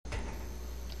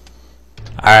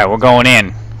Alright, we're going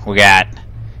in. We got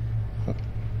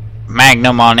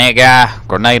Magnum on that guy,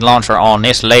 grenade launcher on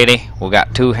this lady. We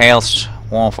got 2 healths,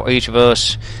 1 for each of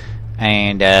us.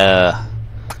 And I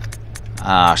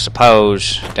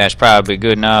suppose that's probably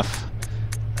good enough.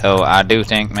 Though I do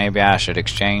think maybe I should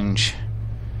exchange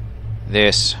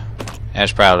this.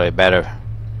 That's probably better.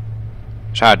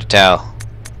 It's hard to tell.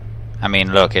 I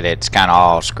mean, look at it. It's kind of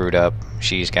all screwed up.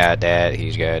 She's got that.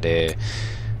 He's got that.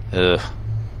 Ugh.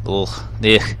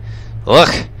 Look.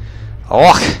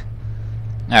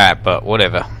 Alright, but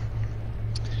whatever.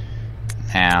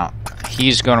 Now,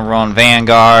 he's gonna run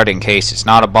Vanguard in case it's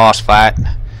not a boss fight,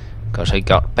 because he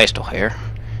got a pistol here.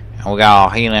 And we got all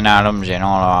healing items and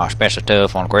all our special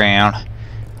stuff on the ground.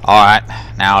 Alright,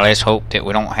 now let's hope that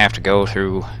we don't have to go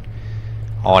through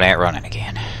all that running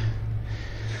again.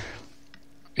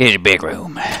 Here's a big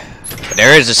room. But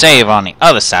there is a save on the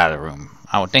other side of the room.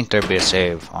 I would think there'd be a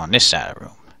save on this side of the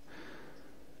room.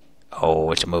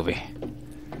 Oh, it's a movie.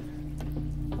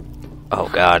 Oh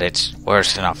god, it's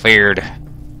worse than I feared.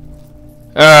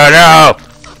 Oh no!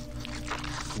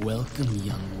 Welcome,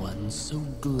 young one. So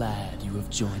glad you have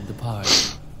joined the party.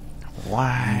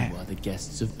 Why? You are the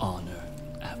guests of honor.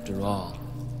 After all,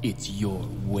 it's your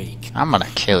wake. I'm gonna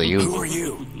kill you. Who are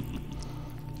you?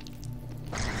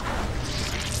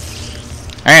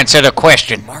 Answer the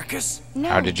question. Marcus? No.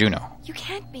 How did you know? You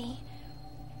can't be.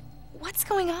 What's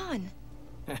going on?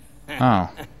 Oh.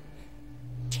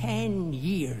 10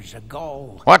 years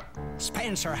ago, What?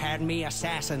 Spencer had me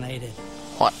assassinated.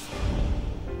 What?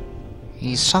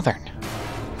 He's southern.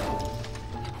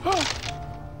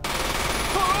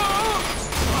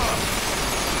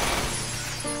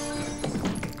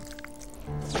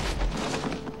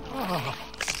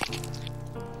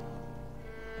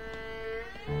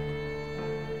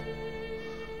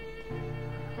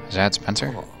 Is that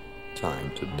Spencer?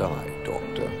 Time to die,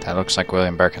 Doctor. That looks like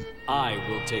William Birkin. I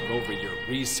will take over your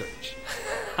research.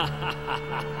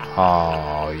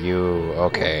 Oh, you...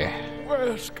 okay.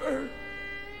 Wesker.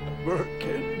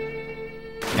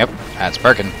 Birkin. Yep, that's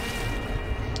Birkin.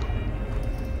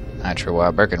 Not sure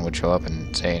why Birkin would show up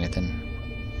and say anything.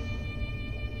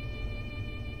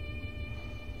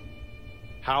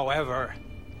 However,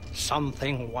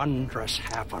 something wondrous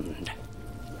happened.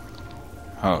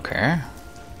 Okay.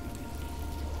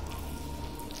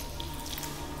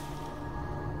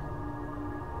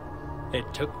 It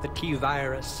took the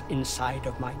T-virus inside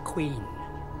of my queen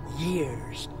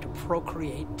years to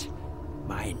procreate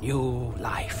my new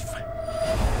life.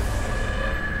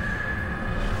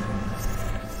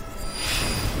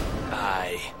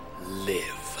 I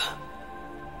live.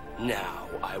 Now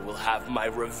I will have my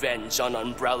revenge on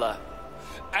Umbrella,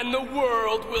 and the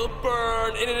world will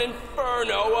burn in an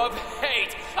inferno of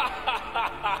hate.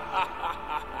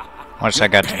 What's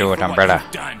that got to do with Umbrella?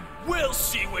 We'll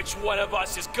see which one of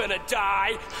us is gonna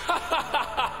die.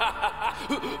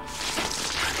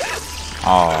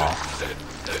 Oh.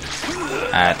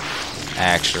 That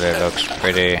actually looks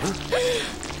pretty...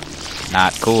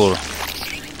 not cool.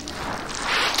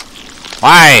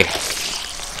 Why?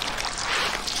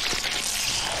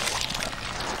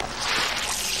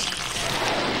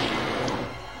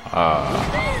 Oh.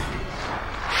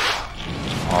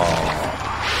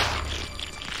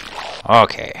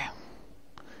 Okay.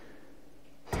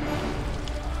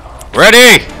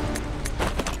 Ready!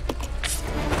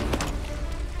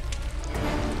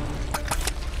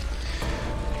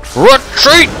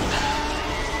 Retreat!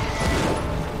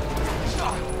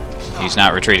 He's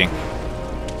not retreating.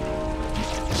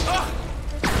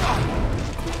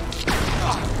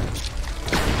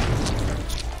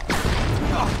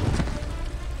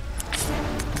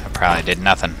 I probably did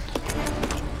nothing.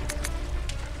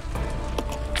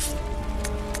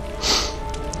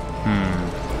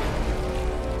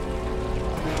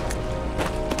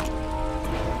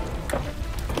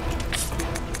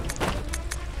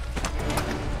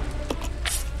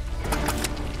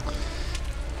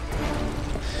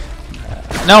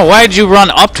 No, why'd you run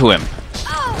up to him?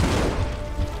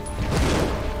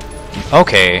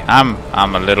 Okay,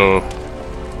 I'm a little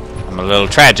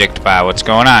tragic by what's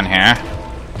going on here.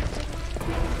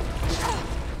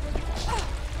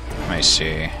 Let me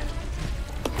see.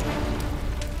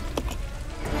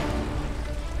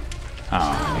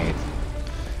 Oh, neat.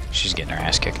 She's getting her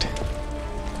ass kicked.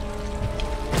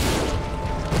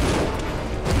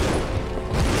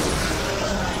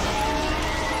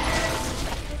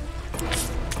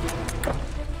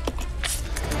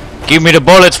 Give me the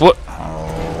bullets,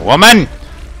 oh, woman!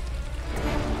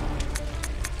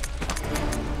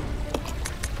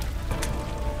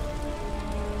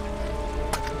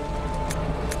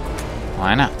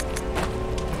 Why not?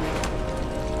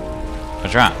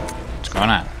 What's wrong? What's going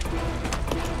on?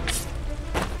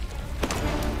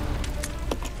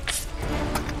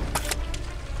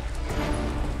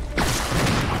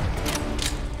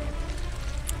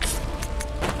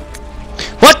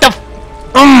 What the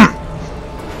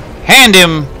Hand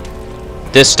him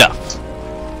this stuff.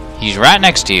 He's right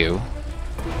next to you.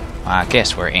 Well, I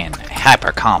guess we're in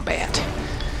hyper combat.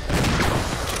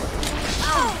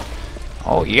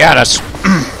 Oh, yeah, that's...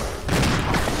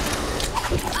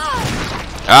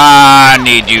 I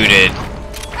need you to...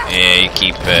 Yeah, you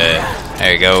keep...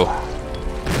 there you go.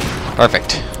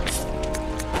 Perfect.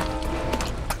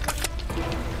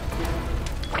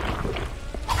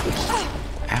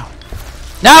 Ow.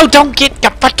 No, don't get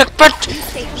the...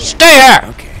 Stay here!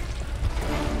 Okay.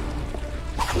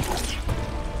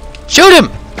 Shoot him!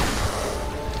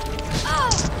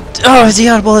 Oh, is he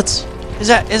out of bullets? Is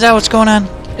that what's going on?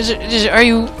 Are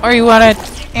you out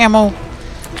of ammo?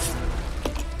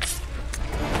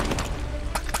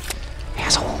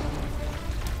 Asshole.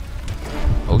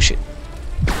 Oh shit.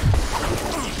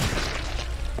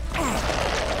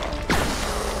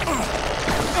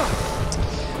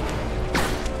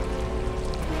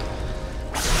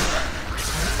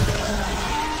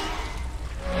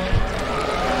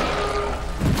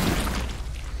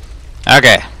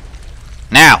 Okay.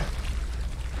 Now.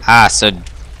 So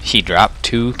he dropped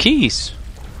 2 keys.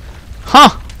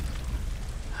 Huh.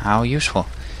 How useful.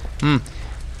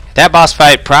 That boss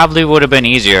fight probably would have been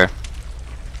easier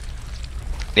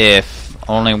if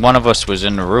only one of us was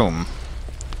in the room.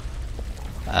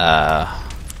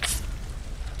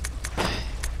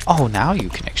 Oh, now you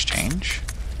can exchange.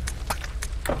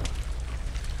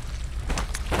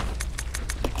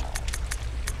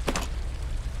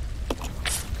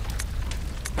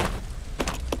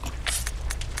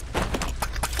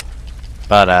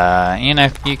 But, you know,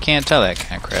 you can't tell that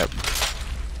kind of crap.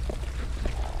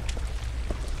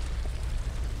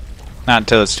 Not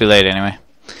until it's too late, anyway.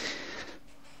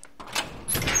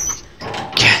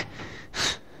 Okay.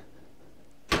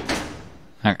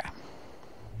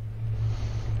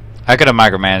 I could have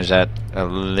micromanaged that a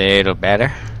little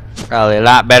better. Probably a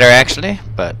lot better, actually,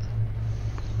 but...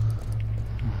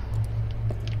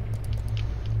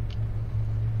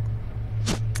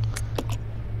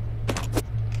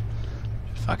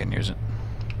 Fucking use it.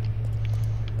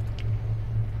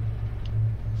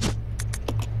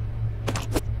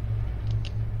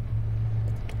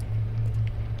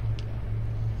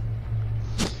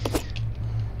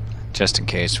 Just in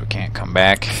case we can't come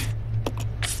back.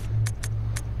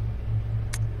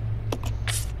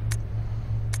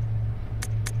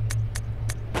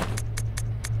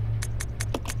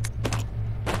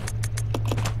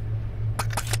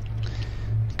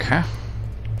 Okay.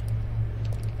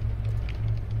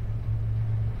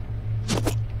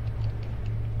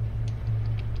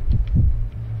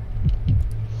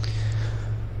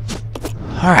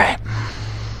 Alright.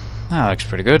 That looks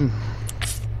pretty good.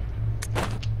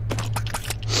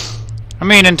 I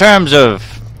mean, in terms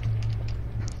of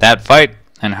that fight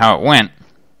and how it went,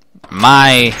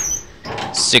 my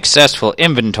successful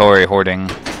inventory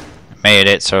hoarding made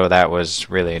it so that was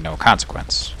really no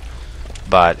consequence.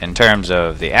 But in terms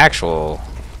of the actual,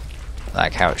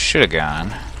 like how it should have gone,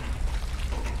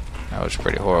 that was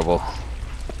pretty horrible.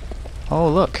 Oh,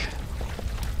 look.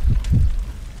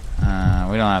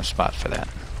 We don't have a spot for that.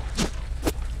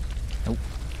 Nope.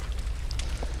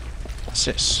 What's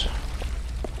this?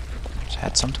 Is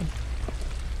that something?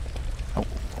 Oh.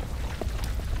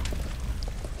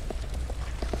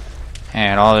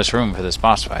 And all this room for this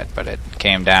boss fight, but it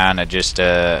came down to just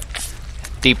a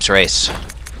Deep's Race.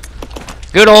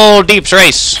 Good old Deep's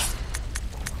Race!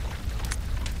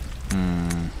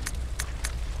 I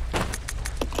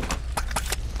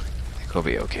think we'll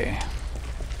be okay.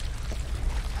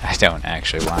 I don't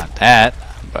actually want that,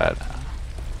 but...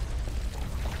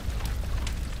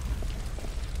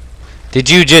 Did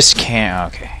you just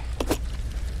okay.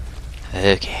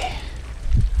 Okay.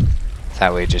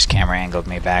 Thought we just camera angled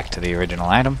me back to the original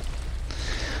item.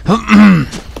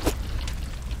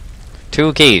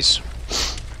 2 keys.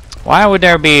 Why would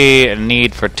there be a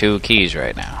need for 2 keys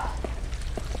right now?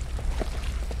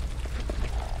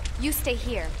 You stay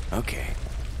here. Okay.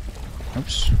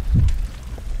 Oops.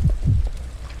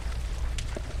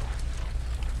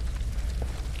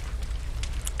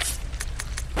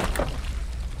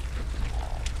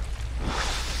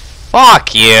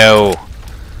 Fuck you!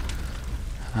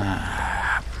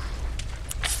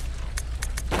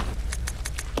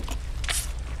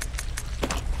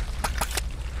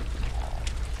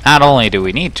 Not only do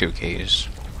we need 2 keys,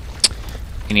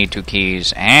 we need 2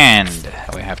 keys and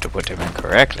we have to put them in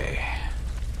correctly.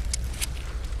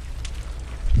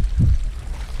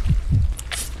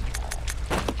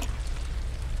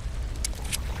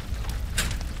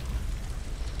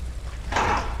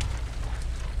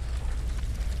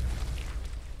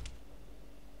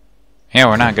 Yeah,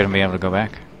 we're not going to be able to go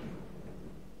back.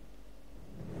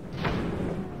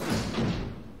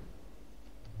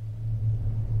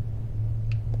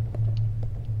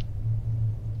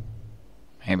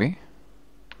 Maybe.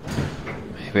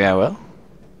 Maybe I will.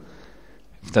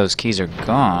 If those keys are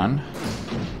gone...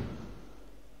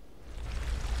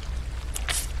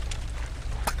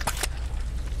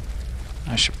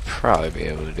 I should probably be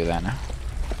able to do that now.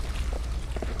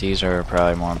 These are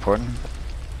probably more important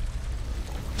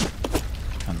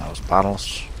than those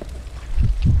bottles.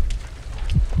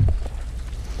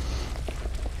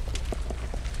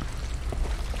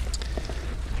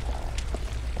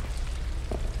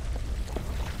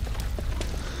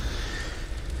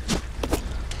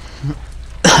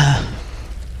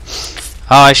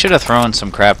 Oh, I should have thrown some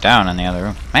crap down in the other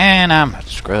room. Man, I'm a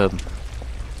scrub.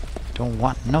 Don't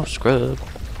want no scrub.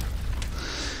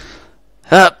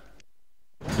 Up.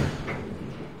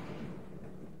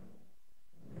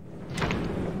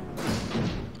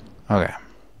 Okay.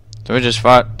 So we just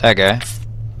fought that guy,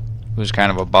 who's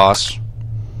kind of a boss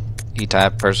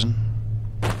E-type person.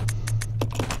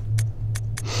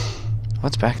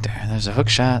 What's back there? There's a hook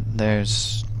shot.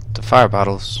 There's the fire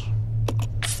bottles.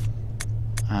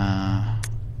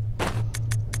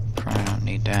 Probably don't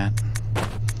need that.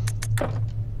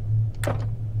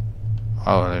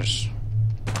 Oh, there's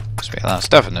must be a lot of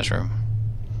stuff in this room.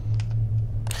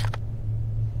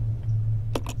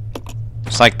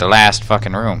 It's like the last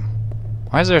fucking room.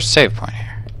 Why is there a save point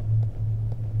here?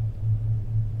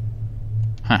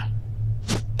 Huh.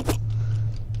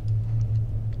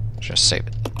 Just save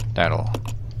it.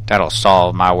 That'll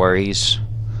solve my worries.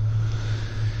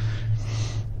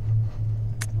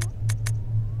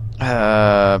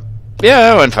 Yeah,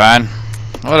 that went fine.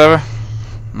 Whatever.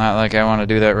 Not like I want to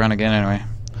do that run again anyway.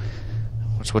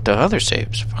 What's with the other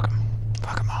saves? Fuck them.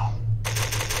 Fuck them all.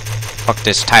 Fuck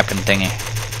this typing thingy.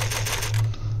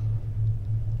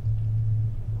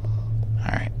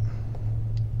 Alright.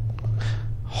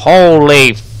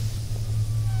 Holy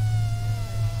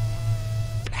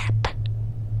flap.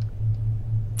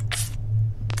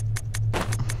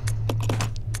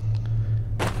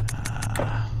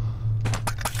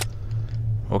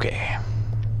 Okay.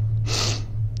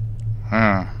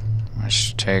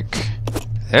 Let's take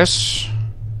this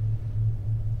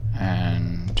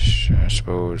and I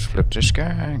suppose flip this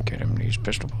guy, get him these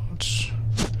pistol bullets.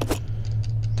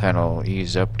 That'll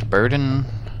ease up the burden.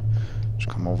 Let's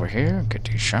come over here, get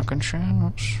these shotgun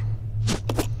shells.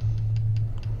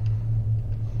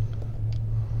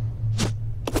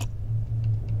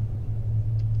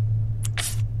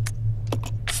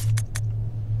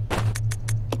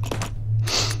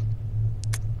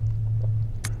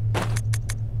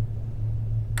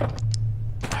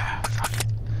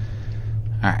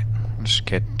 Alright, let's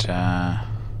get, I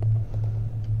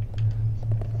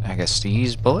guess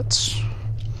these bullets.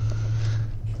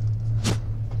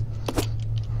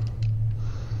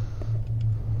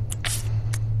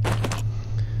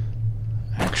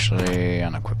 Actually,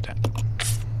 unequip that.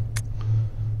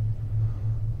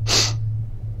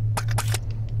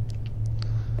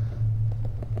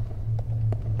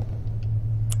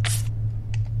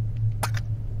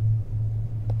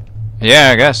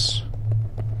 Yeah, I guess.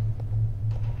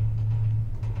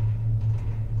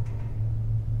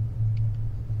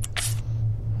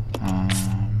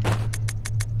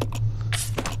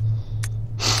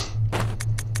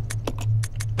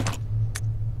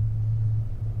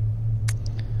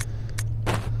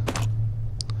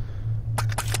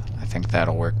 I think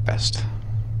that'll work best.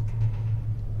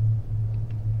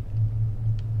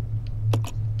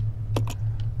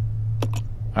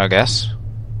 I guess.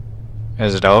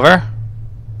 Is it over?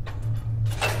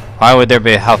 Why would there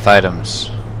be health items?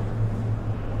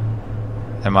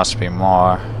 There must be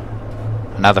more.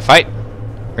 Another fight?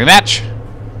 Rematch?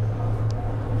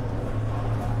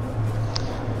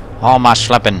 All my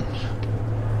schlepping.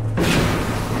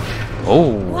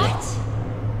 Oh. What?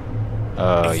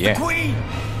 Yeah.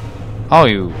 Oh,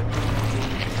 you.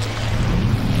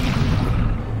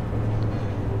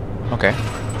 Okay.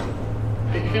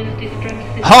 The self-destruct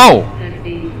system Oh! has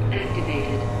been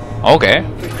activated. Okay.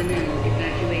 Personnel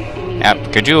evacuate immediately.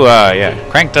 Yep. Could you, yeah,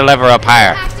 crank the lever up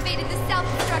higher? Activated the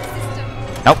self-destruct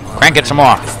system. Nope. Crank it some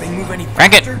more.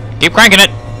 Crank it. Keep cranking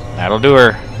it. That'll do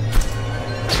her.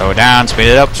 Slow down. Speed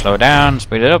it up. Slow down.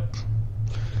 Speed it up.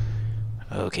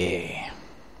 Okay.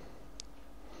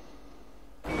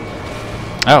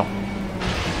 Oh.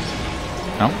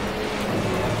 No.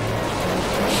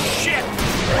 Shit!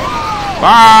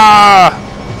 Ah!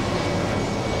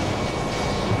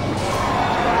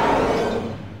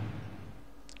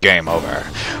 Game over.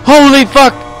 Holy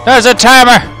fuck! There's a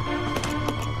timer!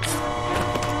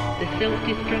 The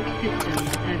system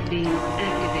has been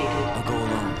activated. I'll go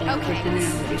along. All personnel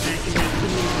evacuate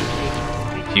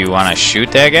immediately. You want to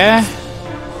shoot that guy?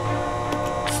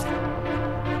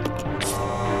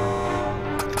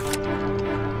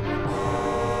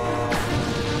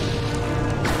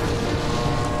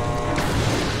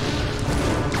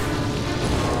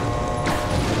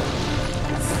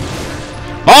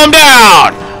 Bomb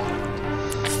down!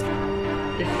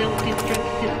 The self-destruct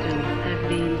system has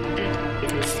been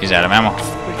activated. He's out of ammo.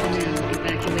 Personnel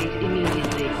evacuate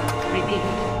immediately. Repeat.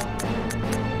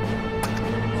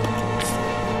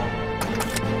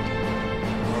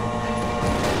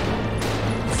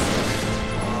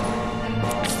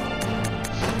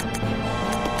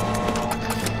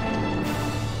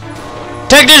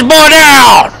 Take this boy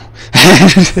down!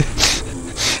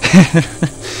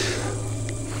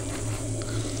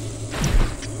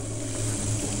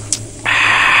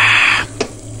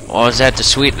 What was that? The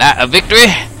sweet light of victory?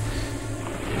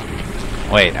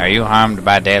 Wait, are you harmed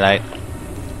by daylight?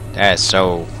 That's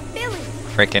so Billy,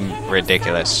 freaking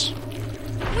ridiculous.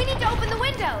 we need to open the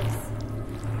windows.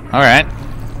 Alright.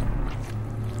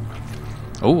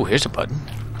 Oh, here's a button.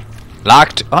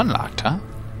 Locked, unlocked, huh?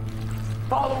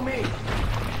 Follow me.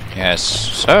 Yes,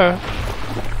 sir.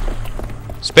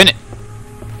 Spin it.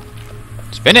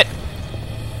 Spin it.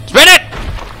 Spin it!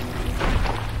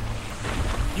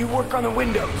 You work on the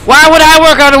windows. Why would I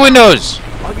work on the windows?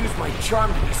 I'll use my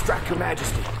charm to distract Your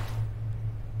Majesty.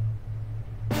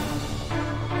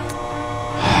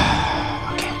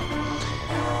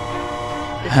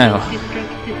 The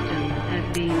self-destruct system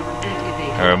has been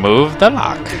activated. Remove the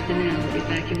lock. Personnel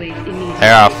evacuate immediately.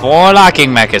 There are 4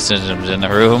 locking mechanisms in the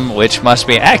room which must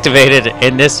be activated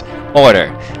in this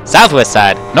order. Southwest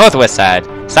side, northwest side,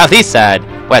 southeast side,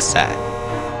 west side.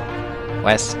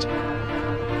 West.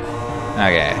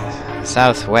 Okay.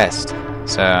 Southwest.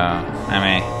 So,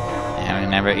 we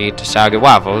never eat the soggy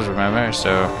waffles, remember?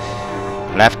 So,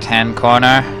 left-hand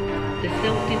corner. The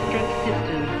self-destruct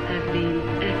system has been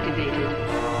activated.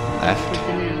 Left.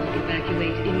 Personnel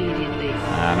evacuate immediately.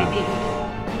 Repeat.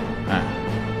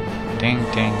 Ding,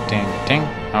 ding, ding, ding.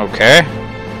 Okay.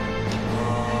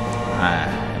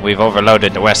 We've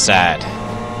overloaded the west side.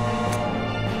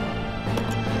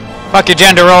 Fuck your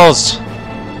gender roles.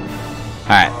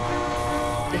 Alright.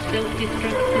 The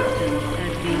self-destruct system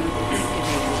has been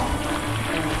activated.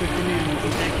 All personnel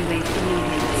evacuate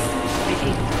immediately.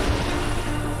 Repeat.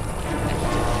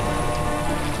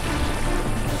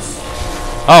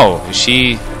 Oh, is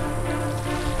she...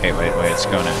 Wait, it's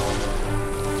going in.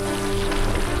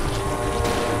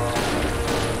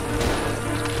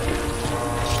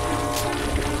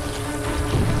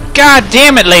 God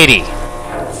damn it, lady! The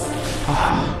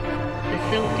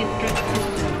self-destruct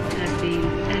system has been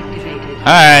activated.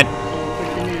 Alright. All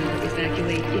personnel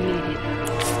evacuate immediately.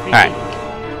 Repeat. Alright.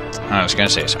 I was gonna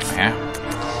say something here.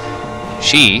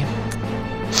 She...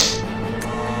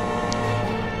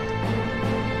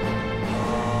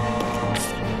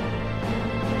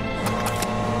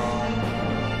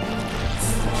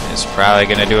 is probably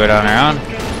gonna do it on her own.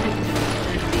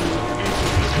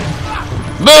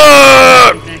 Boo!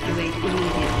 Evacuate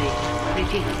immediately.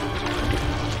 Repeat.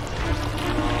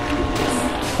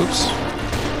 Oops.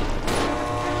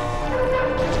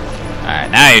 Alright,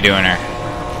 now you're doing her.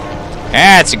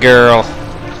 That's a girl.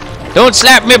 Don't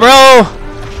slap me, bro!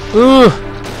 Ooh!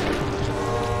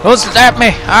 Don't slap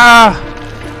me! Ah!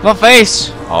 My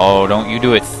face! Oh, don't you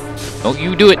do it. Don't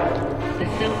you do it. The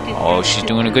self-destruct Oh, she's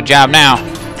doing a good job now.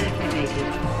 activated.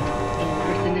 All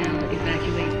personnel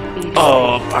evacuate immediately.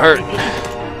 Oh, I'm hurt. Repeat.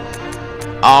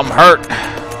 I'm hurt.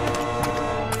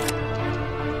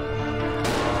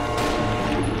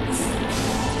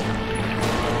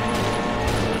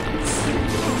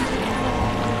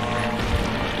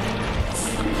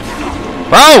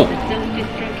 Bro! The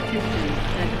self-destruct system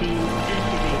has been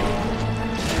activated.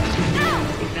 Personnel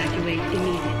evacuate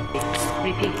immediately.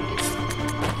 Repeat.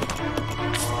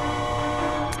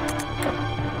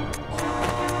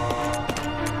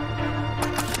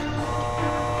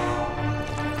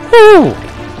 Woo!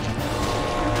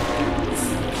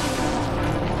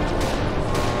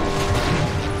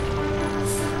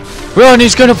 Run,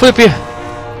 he's gonna flip you. The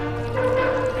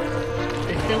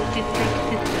self-destruct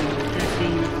system has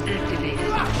been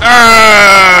activated.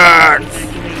 Arrgh!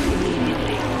 Evacuate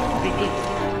immediately. Repeat.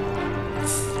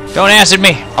 Don't acid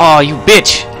me. Oh, you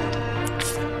bitch.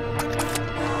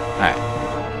 Alright.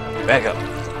 Back up.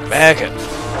 Back up.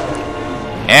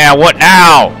 Yeah, what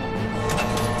now?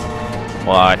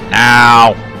 What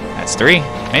now? That's 3,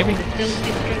 maybe? The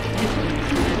self-destruct system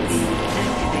has been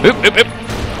activated. Oop, oop, oop.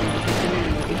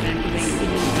 Personnel evacuate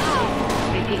immediately.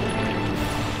 Repeat.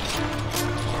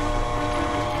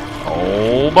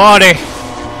 whole body.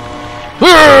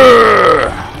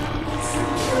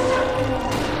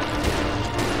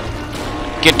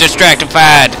 Get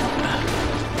distractified.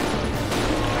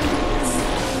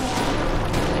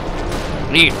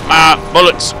 Eat my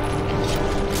bullets.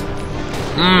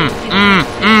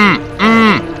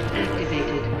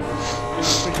 Activated.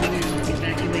 Personnel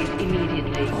evacuate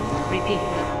immediately. Repeat.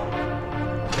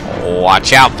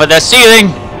 Watch out for the ceiling.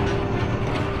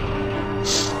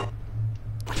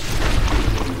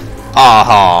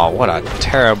 Oh, what a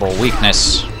terrible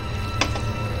weakness. I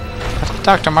thought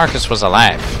Dr. Marcus was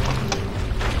alive.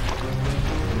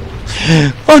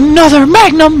 Another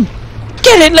magnum!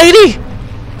 Get it, lady!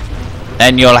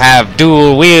 Then you'll have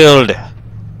dual wield.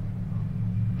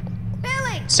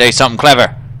 Billy! Say something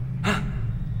clever.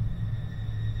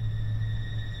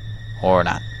 Or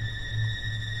not.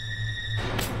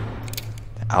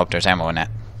 I hope there's ammo in that.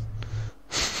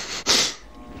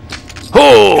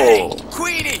 Oh!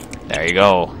 Queenie! There you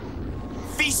go.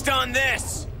 Feast on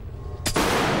this!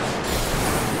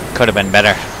 Could have been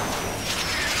better.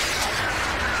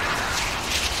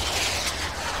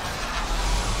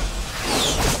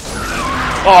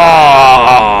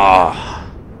 Oh!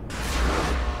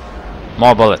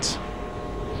 More bullets.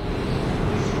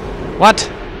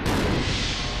 What?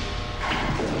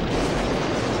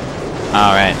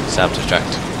 Alright,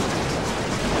 self-destruct.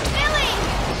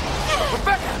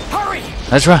 Rebecca, hurry!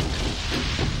 Let's run.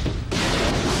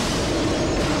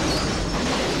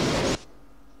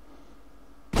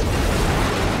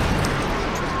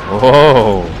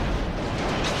 Whoa.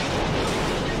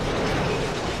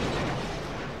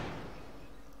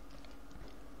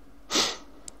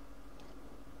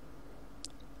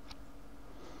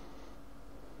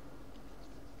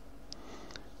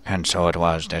 And so it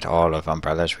was that all of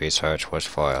Umbrella's research was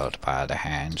foiled by the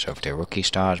hands of the Rookie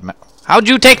Stars. How'd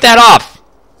you take that off?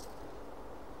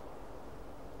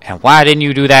 And why didn't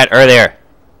you do that earlier?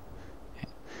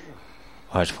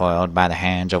 Was foiled by the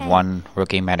hands of one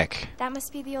rookie medic. That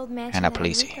must be the old mansion And a that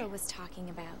police. Enrico was talking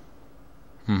about.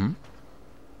 Mm-hmm.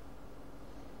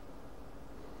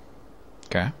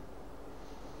 Okay.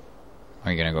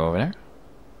 Are you gonna go over there?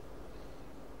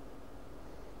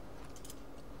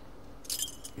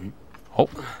 Oh.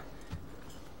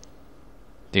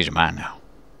 These are mine now.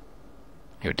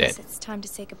 You're dead. Guess it's time to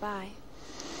say goodbye.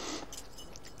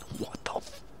 What the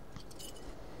f...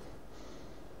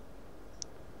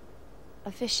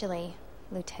 Officially,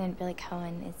 Lieutenant Billy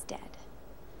Cohen is dead.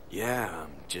 Yeah, I'm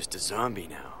just a zombie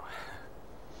now.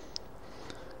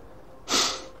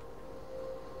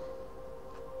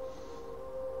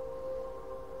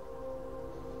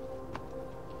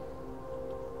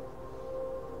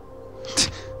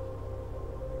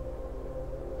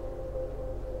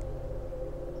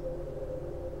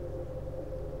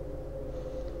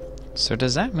 So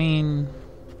does that mean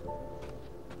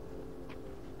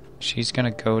she's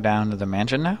gonna go down to the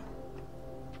mansion now?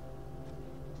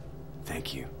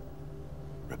 Thank you,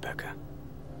 Rebecca.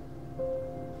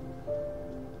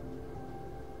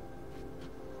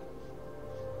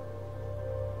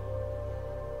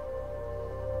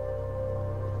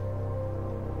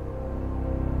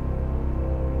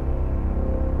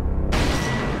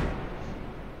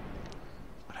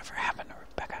 Whatever happened to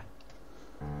Rebecca?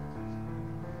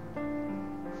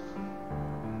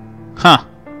 Huh.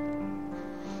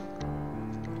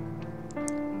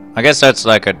 I guess that's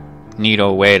like a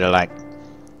neato way to like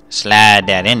slide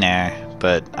that in there,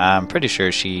 but I'm pretty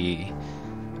sure she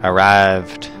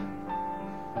arrived.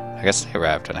 I guess they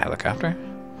arrived in a helicopter.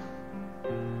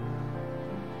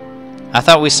 I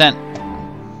thought we sent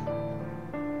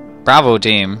Bravo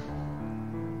team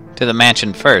to the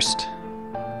mansion first.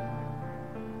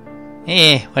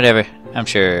 Whatever. I'm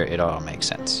sure it all makes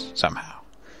sense somehow.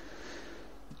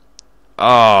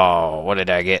 Oh, what did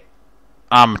I get?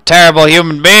 I'm a terrible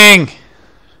human being!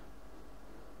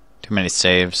 Too many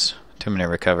saves. Too many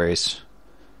recoveries.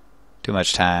 Too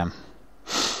much time.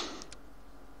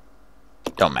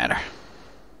 Don't matter.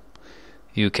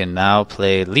 You can now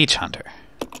play Leech Hunter.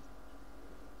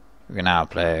 You can now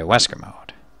play Wesker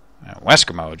mode. In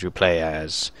Wesker mode, you play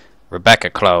as Rebecca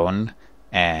clone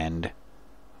and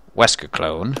Wesker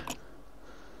clone.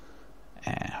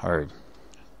 Or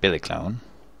Billy clone.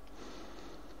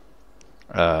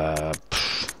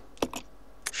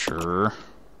 Sure.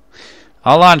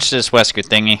 I'll launch this Wesker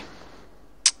thingy.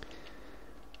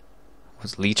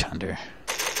 What's Leech Hunter?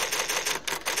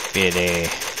 Billy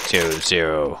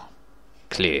 00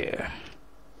 clear.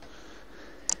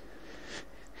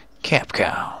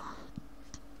 Capcom.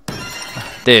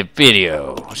 The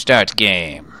video starts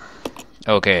game.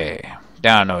 Okay,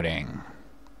 downloading.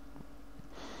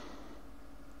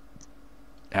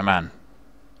 Come on.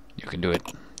 You can do it.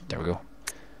 There we go.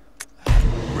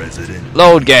 Resident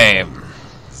Load game.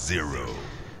 0.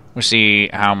 We'll see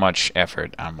how much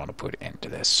effort I'm going to put into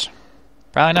this.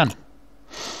 Probably none.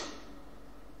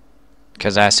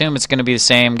 Because I assume it's going to be the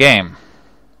same game.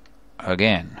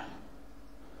 Again.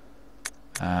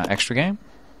 Extra game?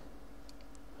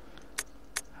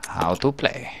 How to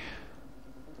play.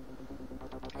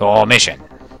 Your mission.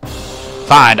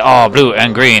 Find all blue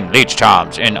and green leech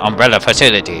charms in Umbrella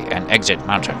Facility and exit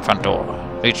mountain front door.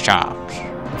 Leech charms.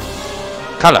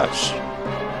 Colors.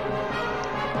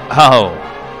 Oh.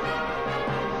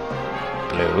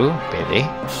 Blue, Billy.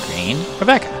 Green,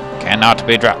 Rebecca. Cannot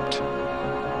be dropped.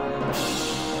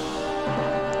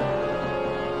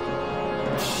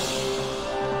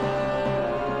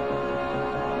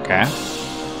 Okay.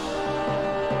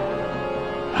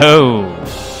 Oh.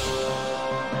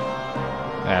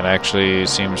 That actually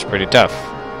seems pretty tough.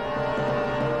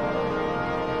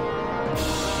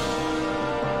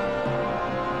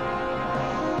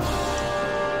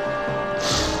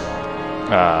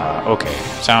 Okay.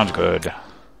 Sounds good.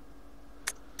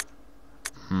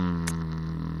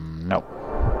 No.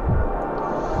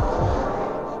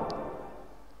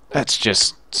 That's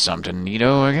just something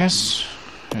neato, I guess.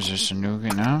 Is this a new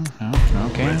game now? No?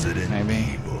 Okay.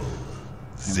 Maybe.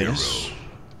 This.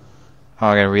 Oh,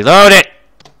 I gotta reload it!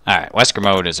 Alright, Wesker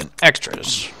mode is in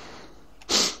extras.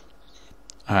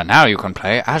 Now you can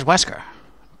play as Wesker.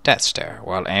 Death Stare.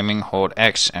 While aiming, hold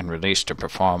X and release to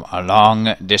perform a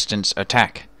long-distance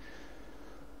attack.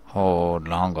 Hold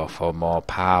longer for more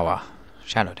power.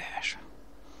 Shadow Dash.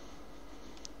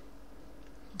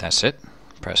 That's it.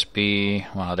 Press B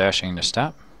while dashing to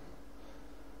stop.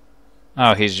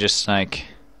 Oh, he's just like...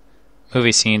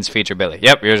 Movie scenes feature Billy.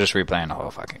 Yep, you're just replaying the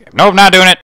whole fucking game. Nope, not doing it!